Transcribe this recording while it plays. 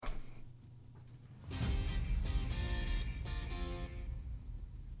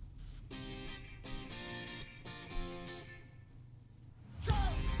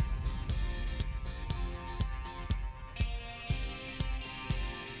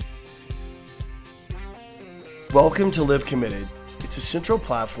Welcome to Live Committed. It's a central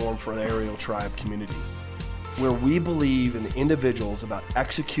platform for the Aerial Tribe community, where we believe in the individuals about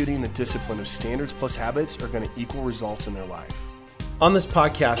executing the discipline of standards plus habits are going to equal results in their life. On this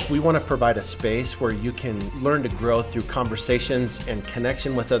podcast, we want to provide a space where you can learn to grow through conversations and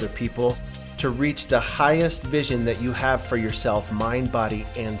connection with other people to reach the highest vision that you have for yourself, mind, body,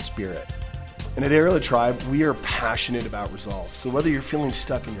 and spirit. And at Aerial Tribe, we are passionate about results. So whether you're feeling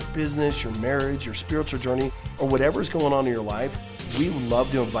stuck in your business, your marriage, your spiritual journey, or whatever's going on in your life, we love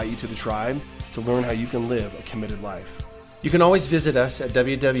to invite you to the tribe to learn how you can live a committed life. You can always visit us at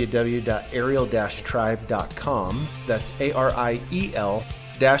www.aerial-tribe.com. That's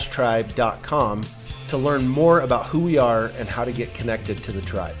ARIEL-tribe.com to learn more about who we are and how to get connected to the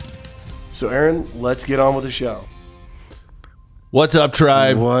tribe. So Aaron, let's get on with the show. What's up,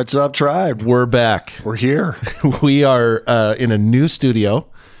 tribe? What's up, tribe? We're back. We're here. We are in a new studio,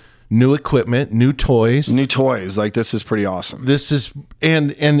 new equipment, new toys. New toys. Like, this is pretty awesome. This is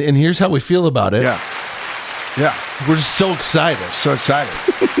and here's how we feel about it. Yeah. We're just so excited. So excited.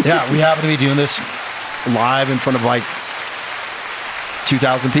 Yeah, we happen to be doing this live in front of like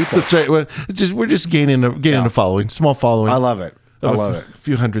 2,000 people. That's right. We're just gaining a following, small following. I love it. I love it. A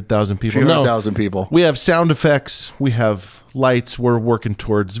few 100,000 people. A few 100,000 people. We have sound effects. We have lights. We're working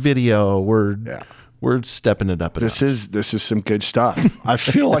towards video. We're stepping it up. This is some good stuff. I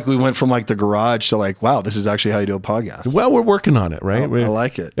feel like we went from like the garage to like, wow, this is actually how you do a podcast. Well, we're working on it, right? I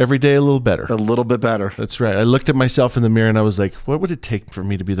like it. Every day a little better. A little bit better. That's right. I looked at myself in the mirror and I was like, what would it take for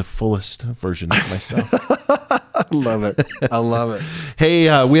me to be the fullest version of myself? I love it. I love it.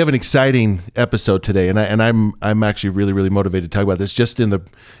 Hey, we have an exciting episode today, and I'm actually really, really motivated to talk about this. Just in the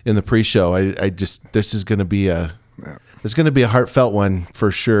pre-show, this is going to be a heartfelt one for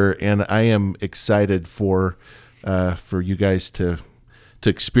sure, and I am excited for you guys to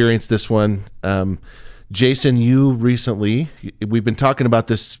experience this one. Jason, you recently, we've been talking about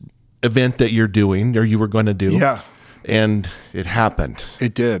this event that you're doing, or you were going to do. Yeah. And it happened.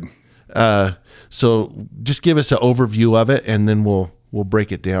 It did. So just give us an overview of it, and then we'll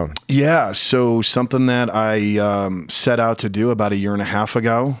break it down. Yeah. So something that I set out to do about a year and a half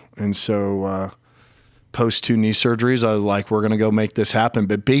ago, and so post 2 knee surgeries, I was like, we're going to go make this happen.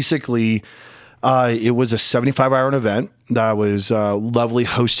 But basically, it was a 75-hour event that was lovely,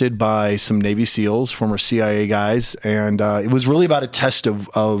 hosted by some Navy SEALs, former CIA guys, and it was really about a test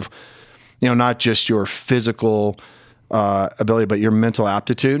of not just your physical ability, but your mental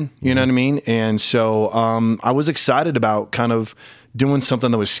aptitude, you know what I mean? And so I was excited about kind of doing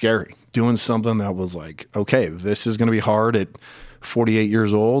something that was scary, doing something that was like, okay, this is going to be hard at 48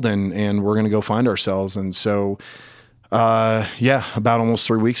 years old, and we're going to go find ourselves. And so, about almost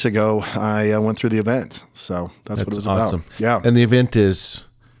 3 weeks ago, I went through the event. So that's what it was awesome. About. Yeah. And the event is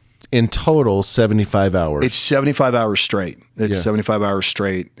in total 75 hours. It's 75 hours straight. It's 75 hours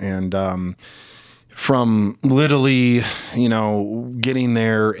straight. And, from literally, getting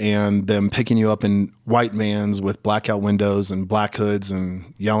there and them picking you up in white vans with blackout windows and black hoods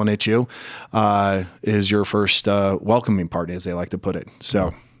and yelling at you, is your first welcoming party, as they like to put it.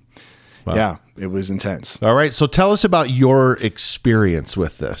 So, Wow. It was intense. All right. So tell us about your experience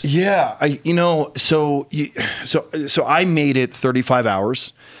with this. Yeah. So I made it 35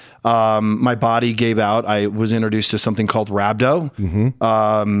 hours. My body gave out. I was introduced to something called rhabdo,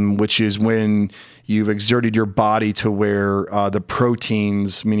 which is when you've exerted your body to where the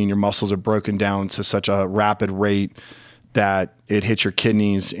proteins, meaning your muscles, are broken down to such a rapid rate that it hits your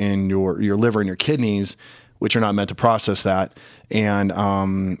kidneys and your liver and your kidneys, which are not meant to process that. And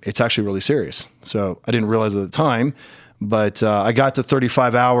it's actually really serious. So I didn't realize at the time, but I got to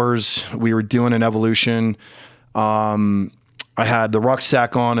 35 hours. We were doing an evolution. I had the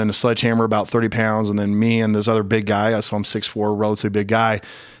rucksack on and a sledgehammer, about 30 pounds. And then me and this other big guy, so I'm 6'4", relatively big guy,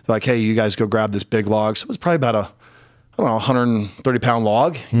 like, hey, you guys go grab this big log. So it was probably about a 130 pound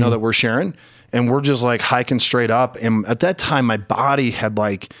log, that we're sharing. And we're just like hiking straight up. And at that time, my body had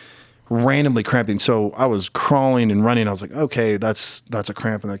like randomly cramping. So I was crawling and running. I was like, okay, that's a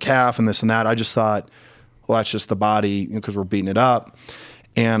cramp in the calf and this and that. I just thought, well, that's just the body, because we're beating it up.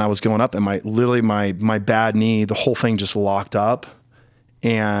 And I was going up, and my bad knee, the whole thing just locked up.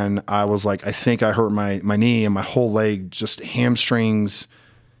 And I was like, I think I hurt my knee, and my whole leg, just hamstrings,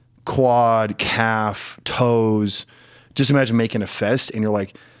 quad, calf, toes. Just imagine making a fist, and you're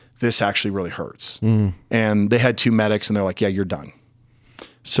like, this actually really hurts. And they had 2 medics, and they're like, yeah, you're done.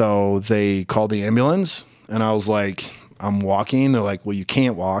 So they called the ambulance, and I was like, I'm walking. They're like, well, you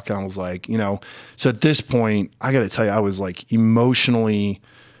can't walk. And I was like, so at this point, I got to tell you, I was like emotionally,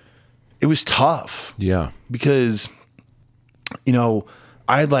 it was tough. Yeah. Because,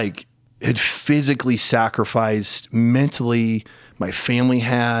 I had like had physically sacrificed, mentally, my family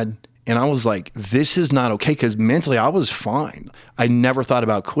had. And I was like, this is not okay, because mentally I was fine. I never thought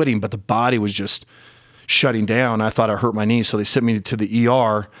about quitting, but the body was just shutting down. I thought I hurt my knee. So they sent me to the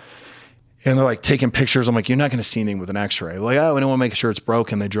ER, and they're like taking pictures. I'm like, you're not going to see anything with an x-ray. Like, oh, we don't want to make sure it's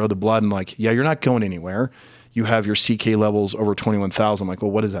broken. They drew the blood, and like, yeah, you're not going anywhere. You have your CK levels over 21,000. I'm like,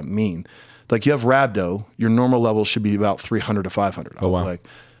 well, what does that mean? Like, you have rhabdo. Your normal levels should be about 300 to 500. I was like,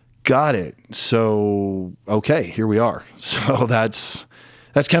 got it. So, okay, here we are. So that's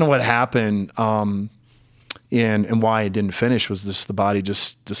kind of what happened. And why it didn't finish was just the body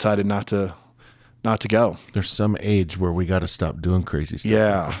just decided not to go. There's some age where we got to stop doing crazy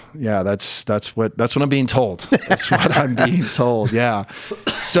stuff. Yeah. That's what I'm being told. That's what I'm being told. Yeah.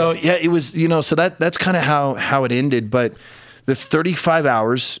 So yeah, it was, so that's kind of how it ended. But the 35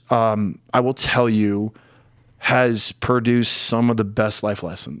 hours, I will tell you, has produced some of the best life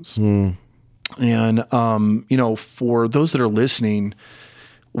lessons. And, for those that are listening,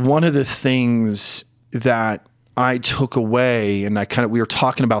 one of the things that I took away, and we were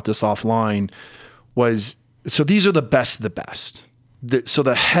talking about this offline, was, so these are the best of the best. So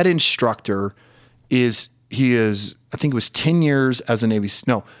the head instructor I think it was 10 years as a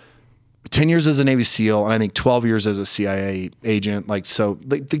 10 years as a Navy SEAL, and I think 12 years as a CIA agent. Like, so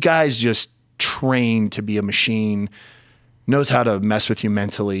the guy's just trained to be a machine, knows how to mess with you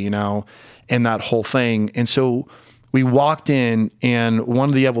mentally, and that whole thing. And so we walked in, and one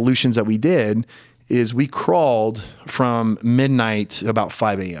of the evolutions that we did is we crawled from midnight to about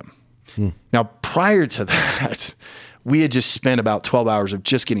 5 a.m. Now, prior to that, we had just spent about 12 hours of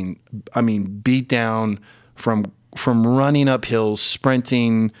just getting, beat down from running up hills,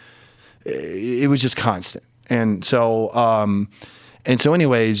 sprinting. It was just constant. And so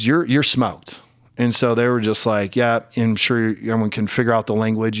anyways, you're smoked. And so they were just like, yeah, I'm sure everyone can figure out the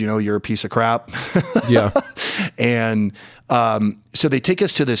language, you're a piece of crap. Yeah. And so they take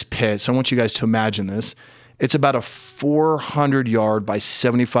us to this pit. So I want you guys to imagine this. It's about a 400 yard by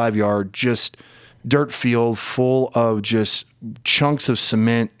 75 yard, just dirt field full of just chunks of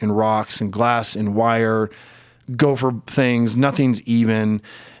cement and rocks and glass and wire, gopher things, nothing's even.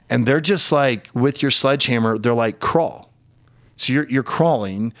 And they're just like, with your sledgehammer, they're like, crawl. So you're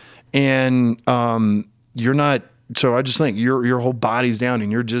crawling, and you're not, so I just think your whole body's down,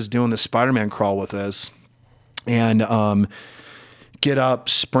 and you're just doing the Spider-Man crawl with us. And get up,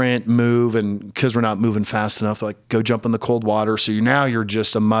 sprint, move, and because we're not moving fast enough, like, go jump in the cold water. So you're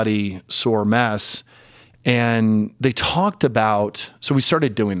just a muddy, sore mess. And they talked about, so we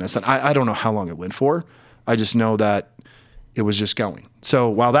started doing this, and I don't know how long it went for. I just know that it was just going. So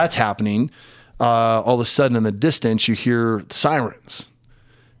while that's happening, all of a sudden in the distance, you hear sirens.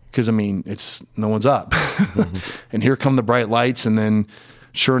 Because, it's no one's up. Mm-hmm. And here come the bright lights, and then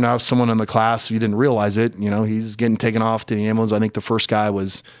sure enough, someone in the class, you didn't realize it, he's getting taken off to the ambulance. I think the first guy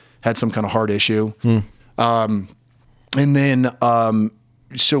had some kind of heart issue. And then,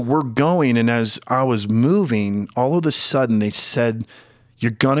 so we're going, and as I was moving, all of a sudden they said,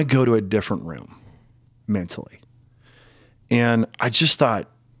 you're going to go to a different room mentally. And I just thought,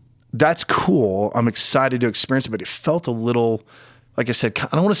 that's cool. I'm excited to experience it, but it felt a little, like I said,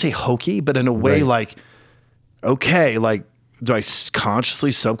 I don't want to say hokey, but in a way, like, okay, like, do I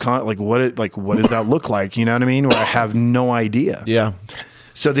consciously, like, what does that look like? You know what I mean? Where I have no idea. Yeah.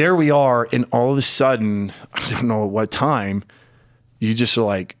 So there we are, and all of a sudden, I don't know at what time, you just are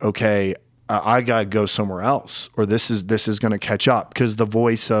like, okay, I gotta go somewhere else, or this is going to catch up, because the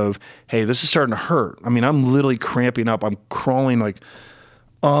voice of, hey, this is starting to hurt. I'm literally cramping up. I'm crawling like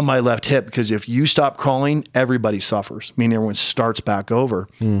on my left hip, because if you stop crawling, everybody suffers. Meaning everyone starts back over.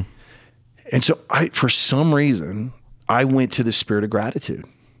 And so for some reason, I went to the spirit of gratitude.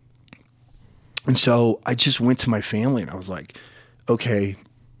 And so I just went to my family, and I was like, okay,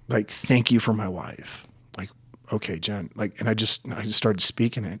 like, thank you for my wife. Like, okay, Jen, like, and I just started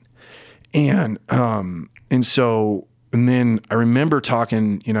speaking it. And then I remember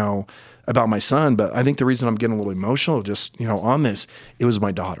talking, about my son, but I think the reason I'm getting a little emotional just, on this, it was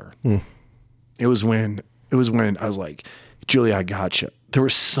my daughter. It was when I was like, Julia, I gotcha. There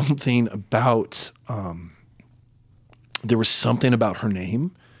was something about her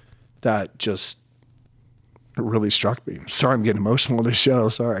name that just really struck me. Sorry, I'm getting emotional on this show.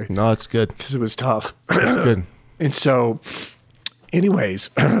 Sorry. No, it's good. Because it was tough. It's good. And so, anyways,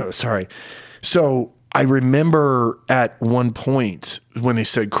 sorry. So I remember at one point when they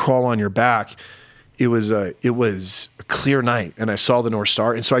said crawl on your back, it was a clear night, and I saw the North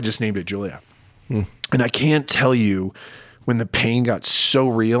Star, and so I just named it Julia. And I can't tell you, when the pain got so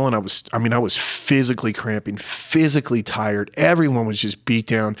real and I was physically cramping, physically tired. Everyone was just beat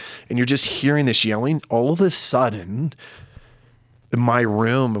down and you're just hearing this yelling. All of a sudden, in my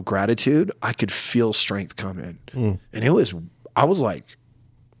room of gratitude, I could feel strength come in. And I was like,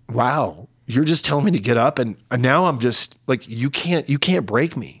 wow, you're just telling me to get up. And now I'm just like, you can't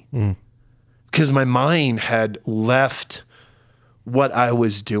break me. Because my mind had left what I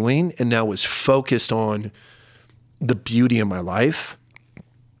was doing and now was focused on the beauty of my life.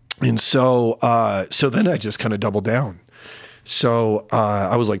 And so then I just kind of doubled down. So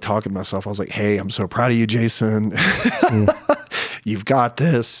I was like talking to myself. I was like, hey, I'm so proud of you, Jason. You've got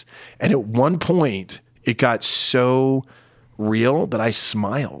this. And at one point it got so real that I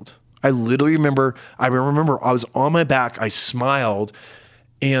smiled. I literally remember I was on my back. I smiled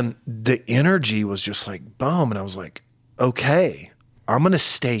and the energy was just like, boom. And I was like, okay, I'm going to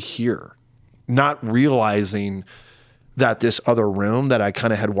stay here. Not realizing that this other room that I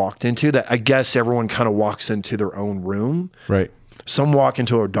kind of had walked into, that I guess everyone kind of walks into their own room. Right. Some walk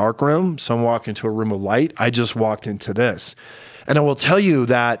into a dark room, some walk into a room of light. I just walked into this. And I will tell you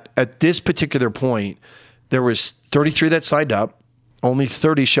that at this particular point, there was 33 that signed up, only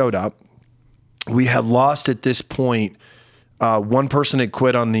 30 showed up. We had lost at this point, one person had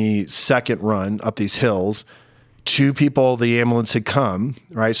quit on the second run up these hills. 2 people, the ambulance had come,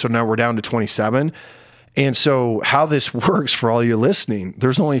 right? So now we're down to 27. And so how this works for all you listening,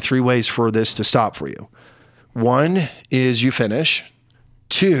 there's only 3 ways for this to stop for you. 1 is you finish.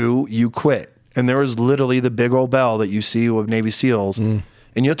 2, you quit. And there is literally the big old bell that you see with Navy SEALs, and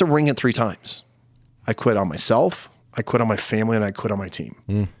you have to ring it 3 times. I quit on myself, I quit on my family, and I quit on my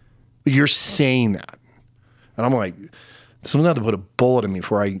team. You're saying that. And I'm like, someone's have to put a bullet in me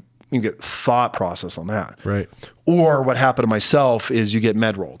before I can get thought process on that. Right. Or what happened to myself is you get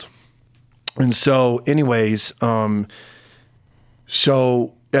med rolled. And so anyways,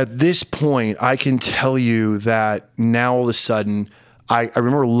 so at this point, I can tell you that now all of a sudden, I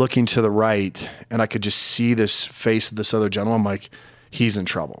remember looking to the right and I could just see this face of this other gentleman. I'm like, he's in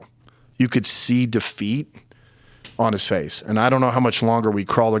trouble. You could see defeat on his face. And I don't know how much longer we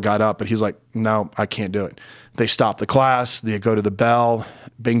crawled or got up, but he's like, no, I can't do it. They stop the class, they go to the bell,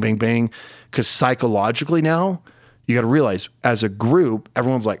 bing, bing, bing. Because psychologically now, you got to realize as a group,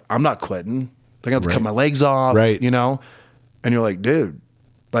 everyone's like, I'm not quitting. They're going to have to cut my legs off, right? You know? And you're like, dude,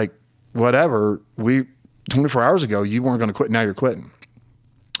 like, whatever. 24 hours ago, you weren't going to quit. Now you're quitting.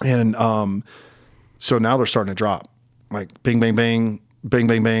 And so now they're starting to drop. Like, bing, bing, bing, bing,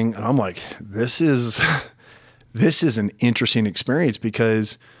 bing, bing. And I'm like, this is an interesting experience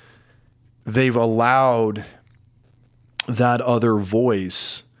because they've allowed that other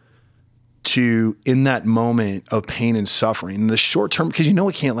voice to, in that moment of pain and suffering, in the short term, because you know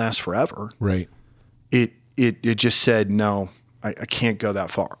it can't last forever. Right. It just said, no, I can't go that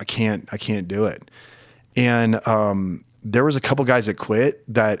far. I can't do it. And there was a couple guys that quit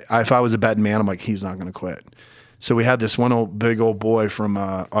that if I was a betting man, I'm like, he's not going to quit. So we had this one big old boy from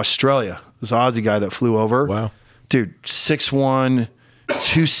Australia, this Aussie guy that flew over. Wow. Dude, 6'1",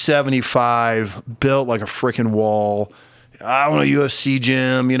 275, built like a freaking wall. I don't know, UFC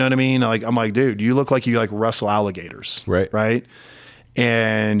gym, you know what I mean? Like, I'm like, dude, you look like you like wrestle alligators. Right. Right.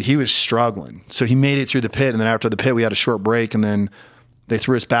 And he was struggling. So he made it through the pit. And then after the pit, we had a short break. And then they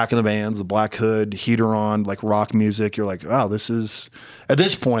threw us back in the vans, the black hood, heater on, like rock music. You're like, wow, this is, at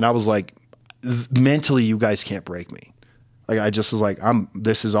this point, I was like, mentally, you guys can't break me. Like, I just was like,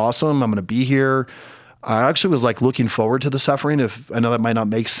 this is awesome. I'm going to be here. I actually was like looking forward to the suffering. If I know that might not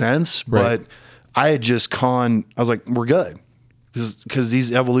make sense, right. But I had just I was like, we're good because these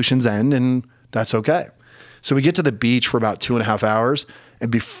evolutions end and that's okay. So we get to the beach for about 2.5 hours.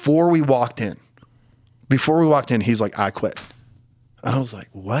 And before we walked in, he's like, I quit. And I was like,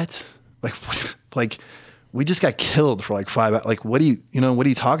 what? Like, what? Like, we just got killed for like 5 hours. Like, what are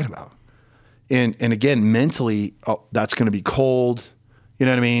you talking about? And again, mentally, that's going to be cold. You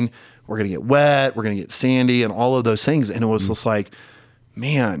know what I mean? We're going to get wet. We're going to get sandy and all of those things. And it was just like,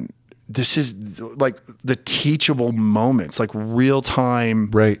 man, this is like the teachable moments, like real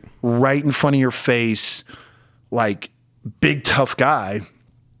time, right in front of your face, like big, tough guy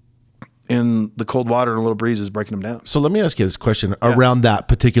in the cold water and a little breeze is breaking him down. So let me ask you this question around that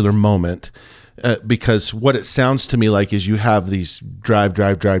particular moment. Because what it sounds to me like is you have these drive,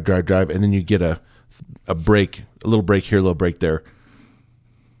 and then you get a break, a little break here, a little break there.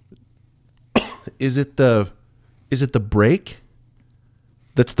 Is it the break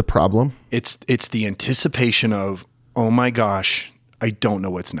that's the problem? It's the anticipation of, oh my gosh, I don't know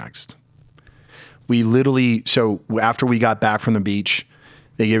what's next. We literally, so after we got back from the beach,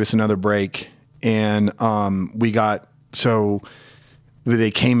 they gave us another break, and we got So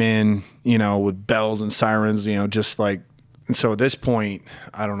they came in, with bells and sirens, just like, and so at this point,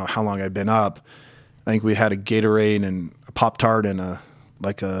 I don't know how long I've been up. I think we had a Gatorade and a Pop-Tart and a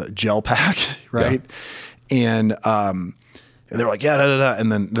gel pack, right? Yeah. And they're like, yeah, da, da, da.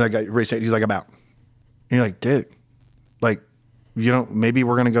 And then the guy, he's like, I'm out. And you're like, dude, like, maybe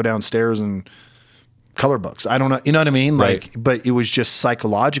we're going to go downstairs and color books. I don't know. You know what I mean? Right. Like, but it was just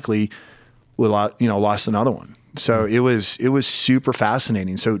psychologically, we lost another one. So it was super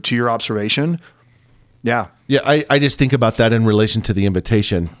fascinating. So to your observation, yeah. Yeah, I just think about that in relation to the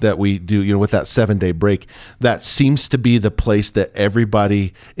invitation that we do, with that 7-day break. That seems to be the place that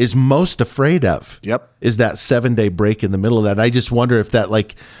everybody is most afraid of. Yep. Is that 7-day break in the middle of that. And I just wonder if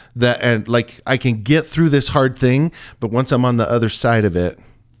I can get through this hard thing, but once I'm on the other side of it,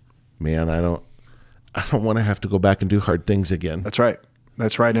 man, I don't want to have to go back and do hard things again. That's right.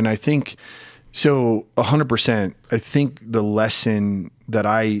 And I think, so 100%, I think the lesson that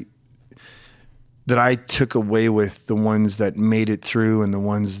I took away with the ones that made it through and the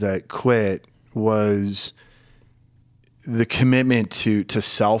ones that quit was the commitment to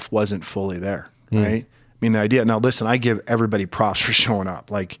self wasn't fully there, right? I mean, the idea, now listen, I give everybody props for showing up.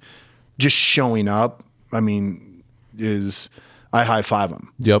 Like, just showing up, I mean, I high five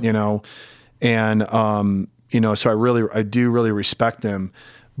them, Yep. And, so I do really respect them.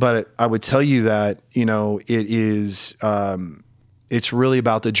 But I would tell you that, it's really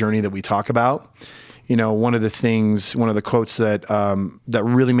about the journey that we talk about. One of the quotes that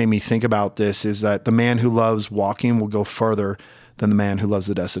really made me think about this is that the man who loves walking will go further than the man who loves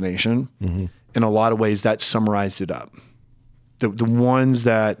the destination. Mm-hmm. In a lot of ways, that summarized it up. The ones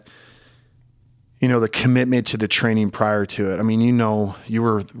that, the commitment to the training prior to it. I mean, you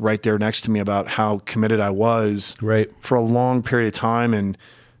were right there next to me about how committed I was for a long period of time. And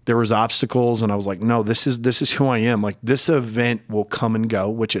there was obstacles and I was like, no, this is who I am. Like, this event will come and go,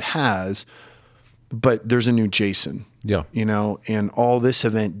 which it has, but there's a new Jason, and all this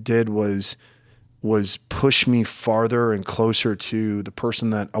event did was push me farther and closer to the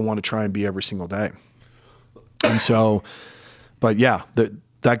person that I want to try and be every single day. And so, but yeah,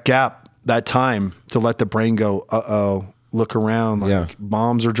 that gap, that time to let the brain go, look around, like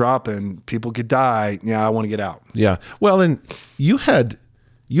bombs are dropping, people could die. Yeah. I want to get out. Yeah. Well, and you had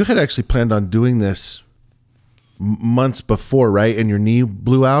actually planned on doing this months before, right? And your knee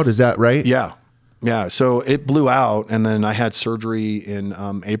blew out. Is that right? Yeah. Yeah. So it blew out and then I had surgery in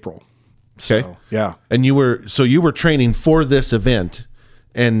April. Okay. So, yeah. And you were training for this event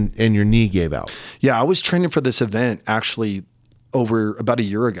and your knee gave out. Yeah. I was training for this event actually over about a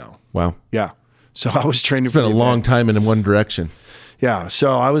year ago. Wow. Yeah. So I was training for a long time and in one direction. Yeah.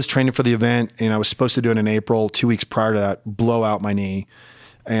 So I was training for the event and I was supposed to do it in April. 2 weeks prior to that, blow out my knee.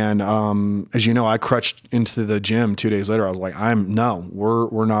 And as you know, I crutched into the gym 2 days later. I was like,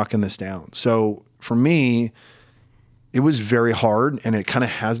 we're knocking this down. So for me, it was very hard, and it kind of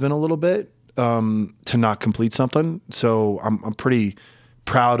has been a little bit to not complete something. So I'm pretty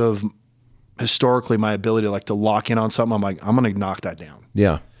proud of historically my ability to lock in on something. I'm like, I'm going to knock that down.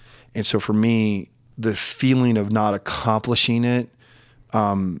 Yeah. And so for me, the feeling of not accomplishing it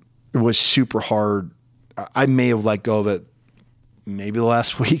was super hard. I may have let go of it maybe the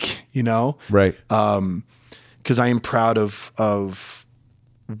last week, Right. Because I am proud of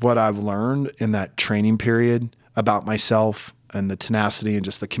what I've learned in that training period about myself and the tenacity and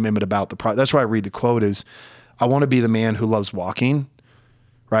just the commitment about the that's why I read the quote is, I want to be the man who loves walking,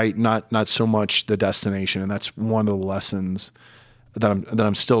 right? Not so much the destination. And that's one of the lessons that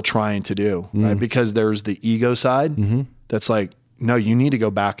I'm still trying to do, right? Because there's the ego side that's like, no, you need to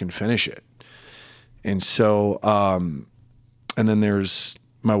go back and finish it. And so, and then there's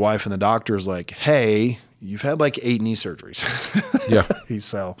my wife and the doctor is like, hey, you've had 8 knee surgeries. Yeah.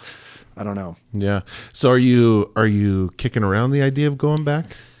 So I don't know. Yeah. So are you kicking around the idea of going back?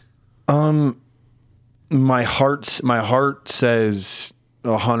 My heart says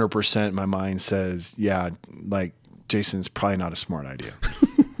 100%. My mind says, yeah, Jason's probably not a smart idea.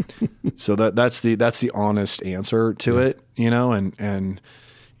 So that's the honest answer to it, and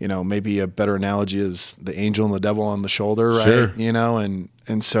maybe a better analogy is the angel and the devil on the shoulder, right? Sure.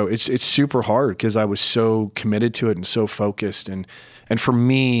 And so it's super hard because I was so committed to it and so focused, and for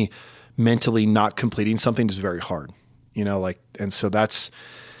me, mentally not completing something is very hard, and so that's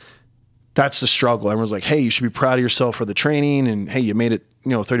the struggle. Everyone's like, hey, you should be proud of yourself for the training, and hey, you made it,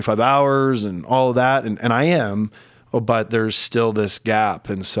 35 hours and all of that, and I am, but there's still this gap,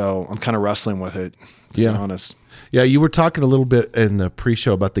 and so I'm kind of wrestling with it, to be honest. Yeah, you were talking a little bit in the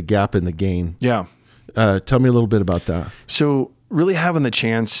pre-show about the gap and the gain. Yeah. Tell me a little bit about that. So really having the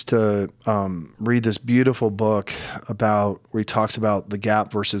chance to read this beautiful book about where he talks about the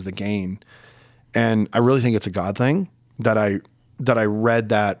gap versus the gain. And I really think it's a God thing that I read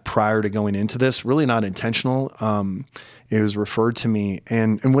that prior to going into this, really not intentional. It was referred to me.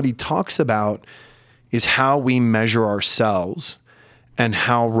 And what he talks about is how we measure ourselves and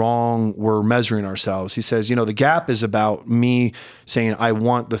how wrong we're measuring ourselves. He says, the gap is about me saying, I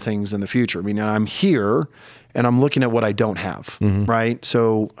want the things in the future. I mean, I'm here and I'm looking at what I don't have, right?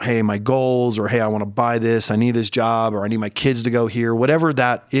 So, hey, my goals, or hey, I want to buy this, I need this job, or I need my kids to go here, whatever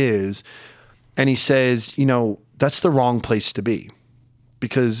that is. And he says, that's the wrong place to be,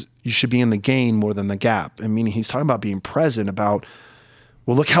 because you should be in the gain more than the gap. I mean, he's talking about being present, about,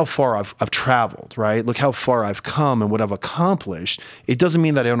 well, look how far I've traveled, right? Look how far I've come and what I've accomplished. It doesn't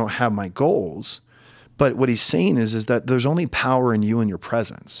mean that I don't have my goals, but what he's saying is that there's only power in you and your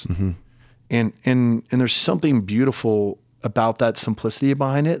presence. And there's something beautiful about that simplicity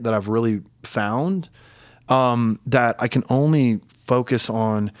behind it that I've really found, that I can only focus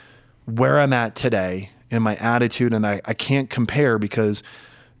on where I'm at today and my attitude, and I can't compare, because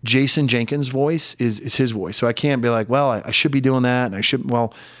Jason Jenkins' voice is his voice. So I can't be like, well, I should be doing that, and I shouldn't.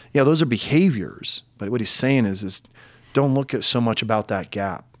 Well, yeah, those are behaviors. But what he's saying is don't look at so much about that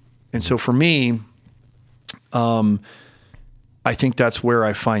gap. And so for me, I think that's where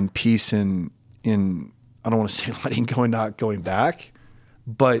I find peace in I don't want to say letting go and not going back,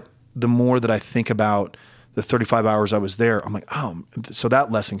 but the more that I think about the 35 hours I was there, I'm like, oh, so that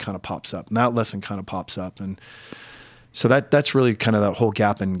lesson kind of pops up, and that lesson kind of pops up. And so that's really kind of that whole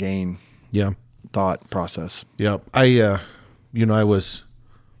gap and gain thought process. Yeah. I was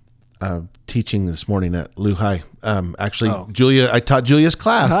teaching this morning at Lou High. Julia, I taught Julia's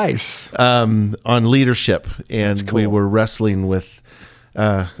class. Nice. On leadership. And cool. we were wrestling with,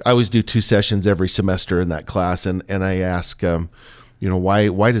 I always do 2 sessions every semester in that class. And I ask,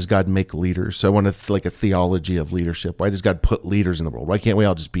 why does God make leaders? So I want like a theology of leadership. Why does God put leaders in the world? Why can't we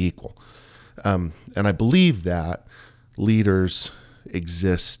all just be equal? And I believe that leaders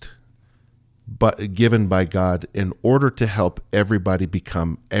exist, but given by God in order to help everybody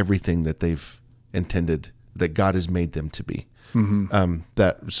become everything that they've intended, that God has made them to be.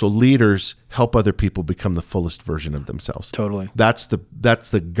 So leaders help other people become the fullest version of themselves. Totally. That's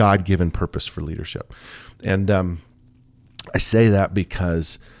the God-given purpose for leadership. And I say that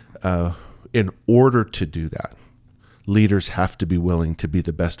because in order to do that, leaders have to be willing to be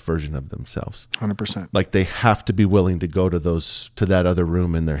the best version of themselves. 100%. Like they have to be willing to go to that other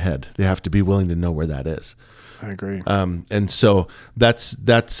room in their head. They have to be willing to know where that is. I agree. And so that's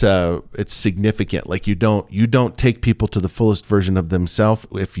it's significant. Like you don't take people to the fullest version of themselves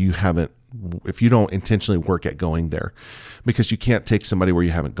if you don't intentionally work at going there, because you can't take somebody where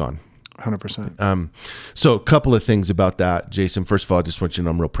you haven't gone. 100%. So a couple of things about that, Jason. First of all, I just want you to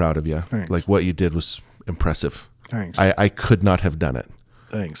know I'm real proud of you. Thanks. Like what you did was impressive. Thanks. I could not have done it.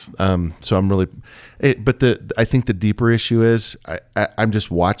 Thanks. So I'm really, I think the deeper issue is I'm just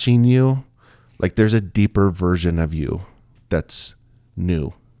watching you. Like there's a deeper version of you that's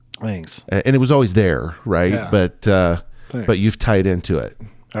new. Thanks. And it was always there, right? Yeah. But you've tied into it.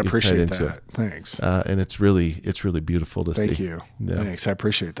 I appreciate that. Thanks. And it's really beautiful to see. Thank you. Yeah. Thanks. I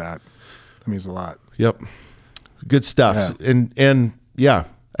appreciate that. That means a lot. Yep. Good stuff. Yeah. And yeah,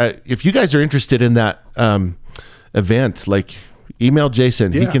 if you guys are interested in that event, like email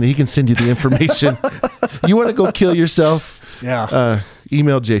Jason. Yeah. He can send you the information. You want to go kill yourself? Yeah.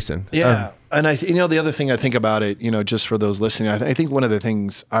 Email Jason. Yeah. And the other thing I think about it, just for those listening, I think one of the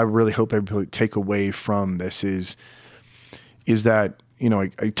things I really hope everybody take away from this is that,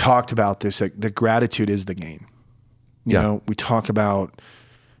 I talked about this, that the gratitude is the gain. You know, we talk about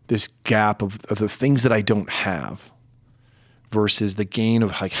this gap of the things that I don't have versus the gain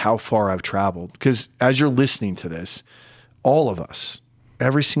of like how far I've traveled. Because as you're listening to this, all of us,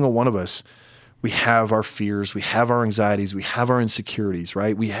 every single one of us, we have our fears, we have our anxieties, we have our insecurities,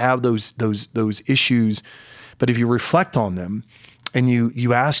 right? We have those issues. But if you reflect on them and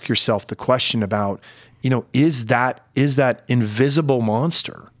you ask yourself the question about, is that invisible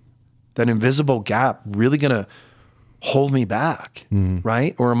monster, that invisible gap really going to hold me back,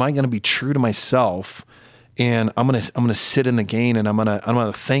 right? Or am I going to be true to myself and I'm going to sit in the gain and I'm going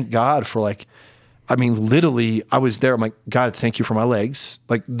to thank God for literally, I was there. I'm like, God, thank you for my legs.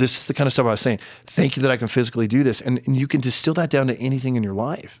 Like, this is the kind of stuff I was saying. Thank you that I can physically do this. And you can distill that down to anything in your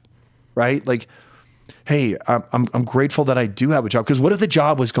life, right? Like, hey, I'm grateful that I do have a job. Because what if the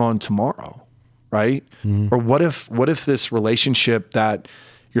job was gone tomorrow, right? Or what if this relationship that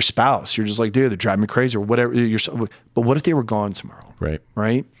your spouse, you're just like, dude, they're driving me crazy or whatever. But what if they were gone tomorrow? Right.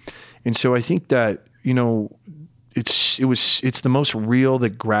 Right. And so I think that, it's the most real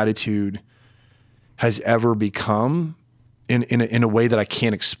that gratitude has ever become in a way that I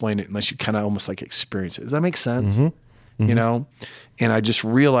can't explain it unless you kind of almost like experience it. Does that make sense? You know? And I just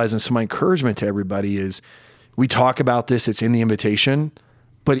realized, and so my encouragement to everybody is, we talk about this, it's in the invitation,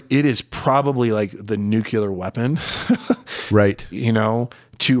 but it is probably like the nuclear weapon, Right. you know,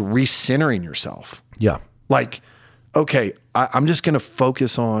 to recentering yourself. Yeah. Like, okay, I'm just going to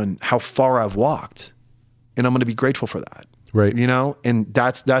focus on how far I've walked, and I'm going to be grateful for that. Right. You know, and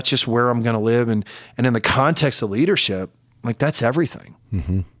that's just where I'm going to live. And in the context of leadership, like that's everything.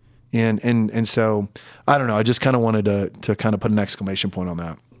 And so I don't know, I just kind of wanted to kind of put an exclamation point on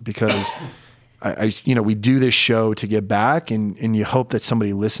that, because I you know, we do this show to give back, and you hope that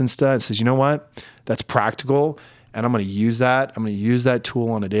somebody listens to that and says, you know what, that's practical, and I'm going to use that. I'm going to use that tool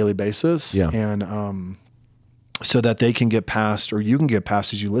on a daily basis. Yeah. And so that they can get past, or you can get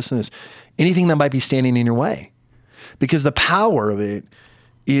past as you listen to this, anything that might be standing in your way. Because the power of it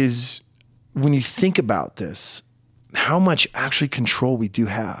is, when you think about this, how much actually control we do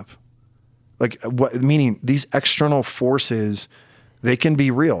have. Like, what, meaning these external forces, they can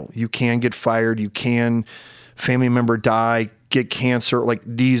be real. You can get fired, you can family member die, get cancer, like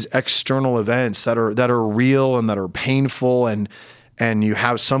these external events that are real and that are painful, and you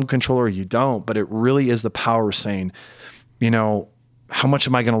have some control or you don't, but it really is the power saying, you know, how much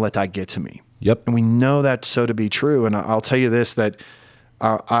am I going to let that get to me? Yep. And we know that so to be true. And I'll tell you this, that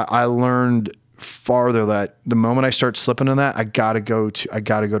I learned farther that the moment I start slipping in that, I gotta go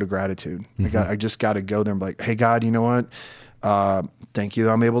to gratitude. I just got to go there and be like, hey God, you know what? Thank you that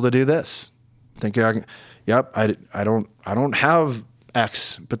I'm able to do this. Thank you. I don't have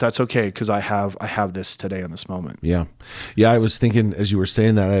X, but that's okay, because I have this today in this moment. Yeah. I was thinking as you were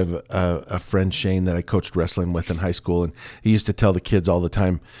saying that, I have a friend, Shane, that I coached wrestling with in high school, and he used to tell the kids all the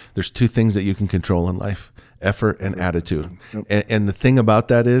time, there's two things that you can control in life: effort and attitude. And the thing about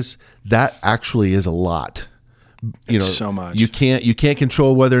that is, that actually is a lot. You know, so much. You can't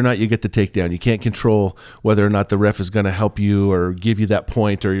control whether or not you get the takedown. You can't control whether or not the ref is going to help you or give you that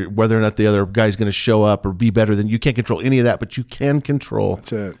point, or whether or not the other guy's going to show up or be better than you. Can't control any of that, but you can control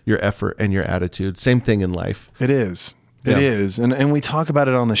That's it. your effort and your attitude. Same thing in life. It is. It is. And we talk about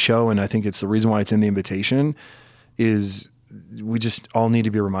it on the show, and I think it's the reason why it's in the invitation is we just all need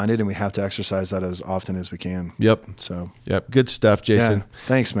to be reminded, and we have to exercise that as often as we can. Yep. So, Good stuff, Jason. yeah,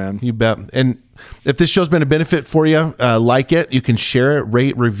 thanks, man. You bet. And if this show's been a benefit for you, like it, you can share it,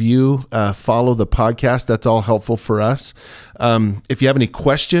 rate, review, follow the podcast. That's all helpful for us. If you have any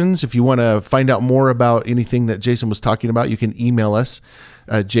questions, if you want to find out more about anything that Jason was talking about, you can email us,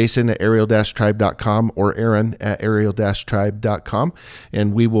 jason@ariel-tribe.com or aaron@ariel-tribe.com,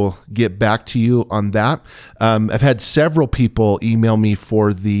 and we will get back to you on that. I've had several people email me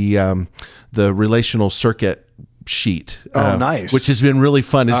for the relational circuit sheet. Nice. Which has been really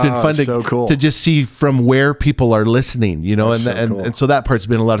fun. It's been fun so cool. to just see from where people are listening, you know, and so that part's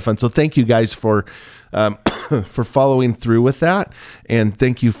been a lot of fun. So thank you guys for for following through with that, and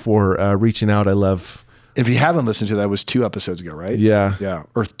thank you for reaching out. I love. If you haven't listened to that, it was 2 episodes ago, right? Yeah. Yeah.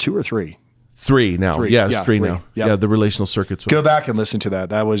 Or 2 or 3. 3 now. 3. Yeah, it's Yeah, 3 3. now. Yep. Yeah, the relational circuits. Go back and listen to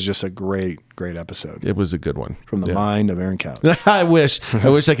that. That was just a great episode. It was a good one. From the mind of Aaron Couch. I wish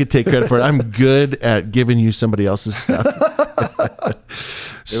I could take credit for it. I'm good at giving you somebody else's stuff.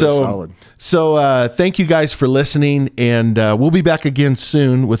 was solid. So thank you guys for listening, and we'll be back again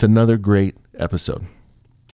soon with another great episode.